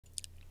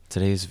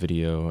Today's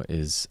video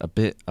is a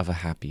bit of a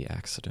happy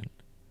accident.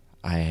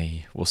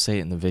 I will say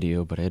it in the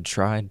video, but I had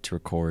tried to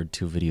record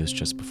 2 videos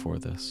just before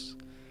this.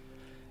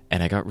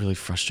 And I got really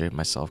frustrated with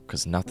myself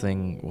because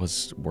nothing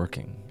was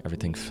working.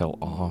 Everything fell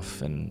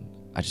off and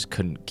I just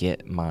couldn't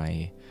get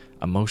my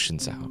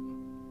emotions out.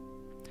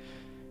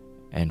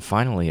 And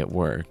finally it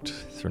worked.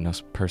 Through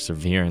enough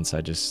perseverance,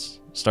 I just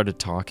started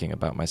talking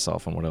about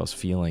myself and what I was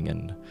feeling,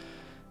 and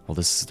well,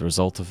 this is the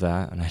result of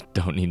that, and I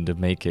don't need to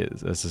make it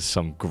this is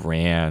some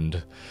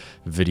grand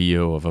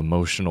video of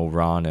emotional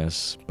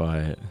rawness,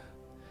 but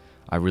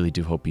I really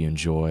do hope you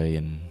enjoy,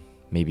 and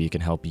maybe it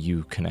can help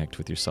you connect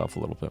with yourself a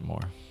little bit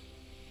more.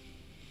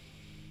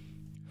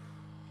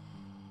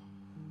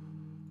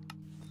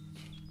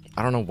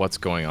 I don't know what's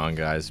going on,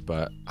 guys,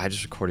 but I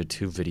just recorded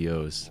 2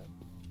 videos,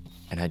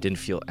 and I didn't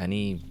feel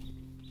any.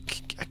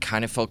 I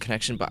kind of felt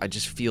connection, but I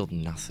just feel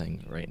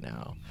nothing right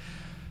now.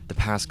 The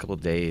past couple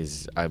of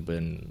days, I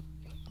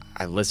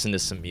listened to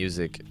some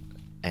music,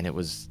 and it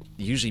was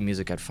usually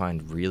music I'd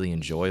find really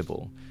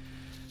enjoyable.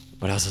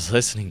 But as I was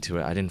listening to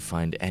it, I didn't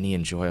find any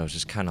enjoy. I was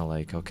just kind of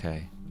like,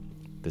 okay,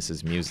 this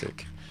is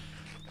music.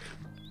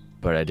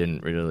 But I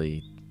didn't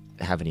really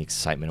have any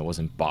excitement. I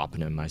wasn't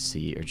bopping in my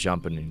seat or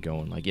jumping and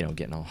going, like,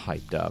 getting all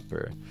hyped up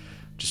or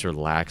just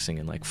relaxing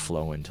and like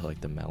flowing to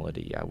like the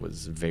melody. I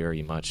was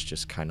very much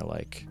just kind of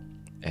like,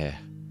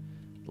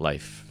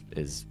 life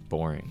is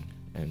boring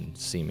and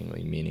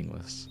seemingly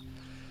meaningless.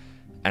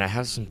 And I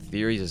have some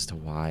theories as to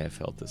why I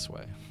felt this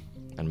way,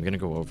 and I'm gonna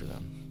go over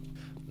them.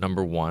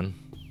 Number 1,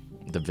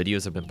 the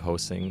videos I've been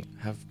posting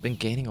have been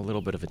gaining a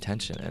little bit of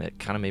attention, and it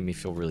kind of made me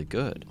feel really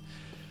good.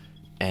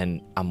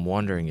 And I'm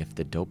wondering if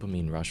the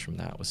dopamine rush from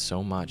that was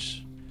so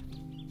much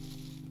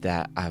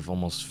that I've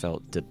almost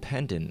felt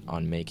dependent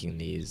on making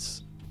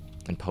these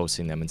and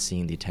posting them and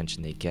seeing the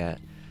attention they get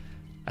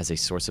as a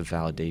source of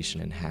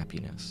validation and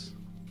happiness.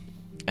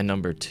 And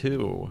number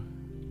 2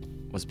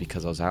 was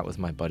because I was out with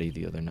my buddy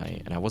the other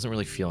night, and I wasn't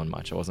really feeling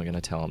much. I wasn't going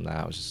to tell him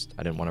that.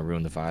 I didn't want to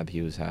ruin the vibe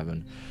he was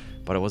having,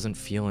 but I wasn't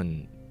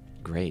feeling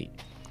great.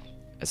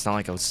 It's not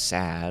like I was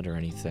sad or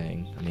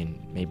anything. I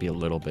mean, maybe a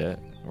little bit,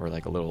 or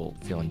like a little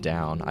feeling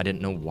down. I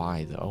didn't know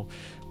why though,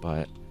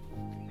 but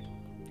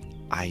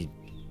I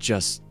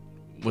just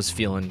was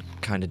feeling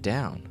kind of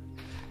down.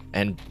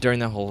 And during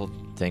that whole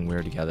thing, we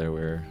were together,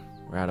 we're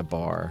at a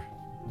bar,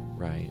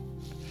 right?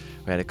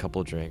 We had a couple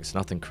of drinks,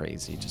 nothing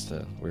crazy, just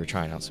we were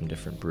trying out some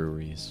different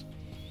breweries.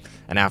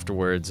 And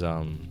afterwards,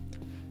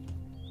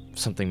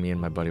 something me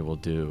and my buddy will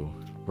do,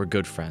 we're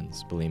good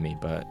friends, believe me,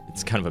 but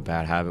it's kind of a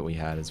bad habit we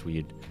had, is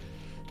we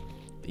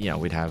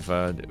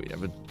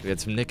had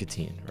some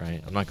nicotine,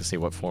 right? I'm not gonna say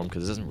what form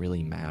because it doesn't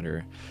really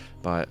matter,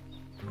 but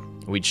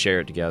we'd share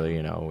it together,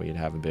 we'd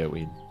have a bit,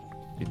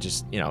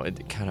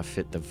 it kind of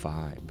fit the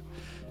vibe.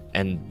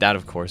 And that,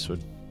 of course,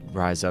 would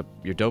rise up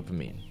your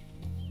dopamine.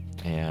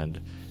 And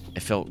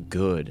it felt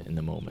good in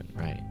the moment,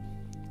 right?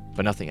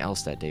 But nothing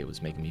else that day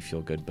was making me feel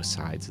good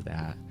besides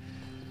that.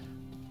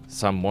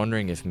 So I'm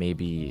wondering if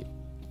maybe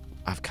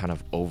I've kind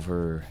of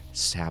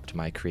oversapped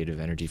my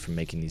creative energy from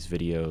making these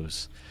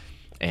videos.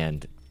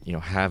 And,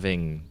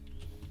 having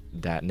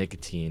that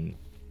nicotine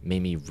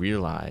made me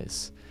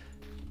realize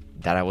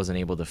that I wasn't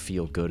able to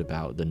feel good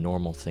about the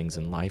normal things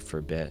in life for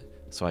a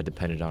bit. So I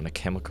depended on a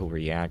chemical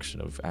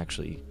reaction of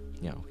actually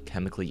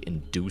chemically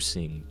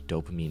inducing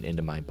dopamine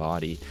into my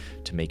body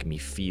to make me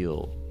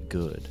feel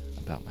good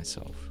about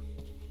myself.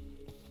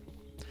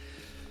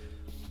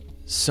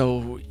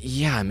 So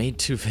yeah, I made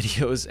 2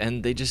 videos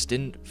and they just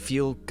didn't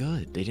feel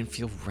good. They didn't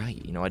feel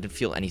right. I didn't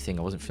feel anything.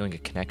 I wasn't feeling a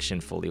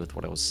connection fully with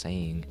what I was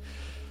saying.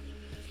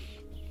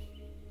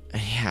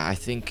 And yeah,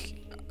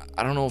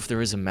 I don't know if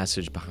there is a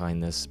message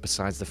behind this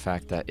besides the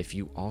fact that if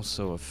you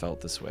also have felt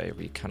this way,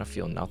 where you kind of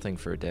feel nothing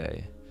for a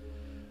day,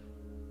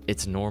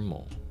 it's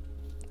normal.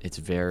 It's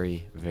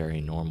very,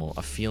 very normal.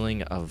 A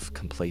feeling of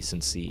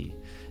complacency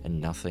and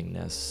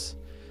nothingness,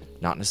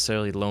 not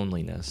necessarily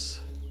loneliness,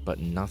 but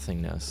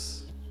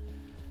nothingness,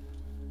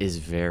 is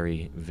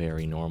very,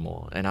 very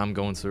normal. And I'm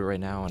going through it right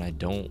now, and I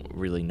don't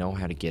really know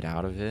how to get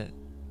out of it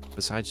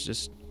besides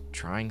just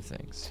trying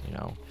things,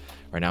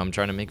 Right now I'm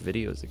trying to make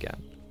videos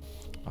again.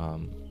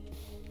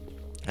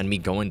 And me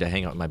going to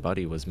hang out with my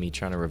buddy was me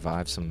trying to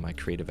revive some of my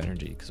creative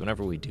energy, because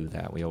whenever we do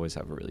that, we always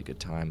have a really good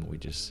time. We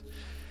just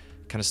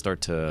kind of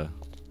start to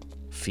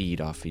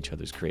feed off each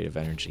other's creative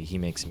energy. He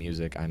makes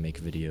music, I make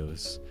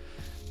videos.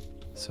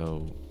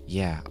 So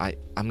yeah,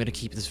 I'm gonna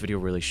keep this video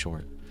really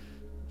short.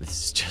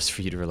 This is just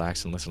for you to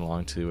relax and listen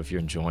along to. If you're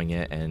enjoying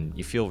it and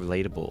you feel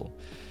relatable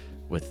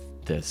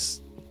with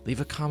this,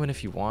 leave a comment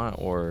if you want,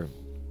 or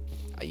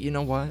you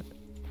know what?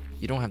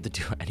 You don't have to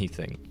do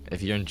anything.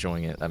 If you're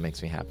enjoying it, that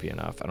makes me happy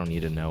enough. I don't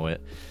need to know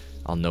it.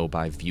 I'll know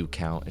by view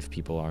count if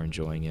people are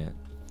enjoying it.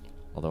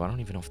 Although I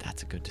don't even know if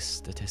that's a good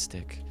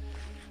statistic.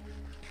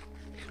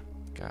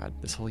 God,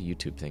 this whole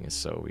YouTube thing is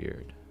so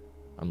weird.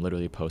 I'm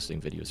literally posting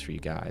videos for you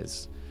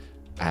guys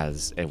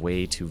as a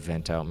way to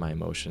vent out my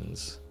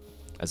emotions,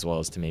 as well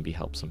as to maybe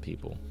help some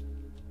people.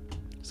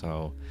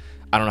 So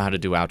I don't know how to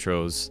do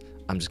outros.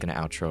 I'm just gonna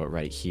outro it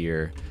right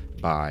here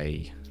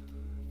by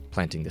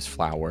planting this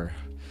flower.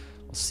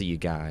 I'll see you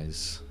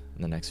guys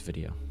in the next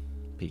video.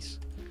 Peace.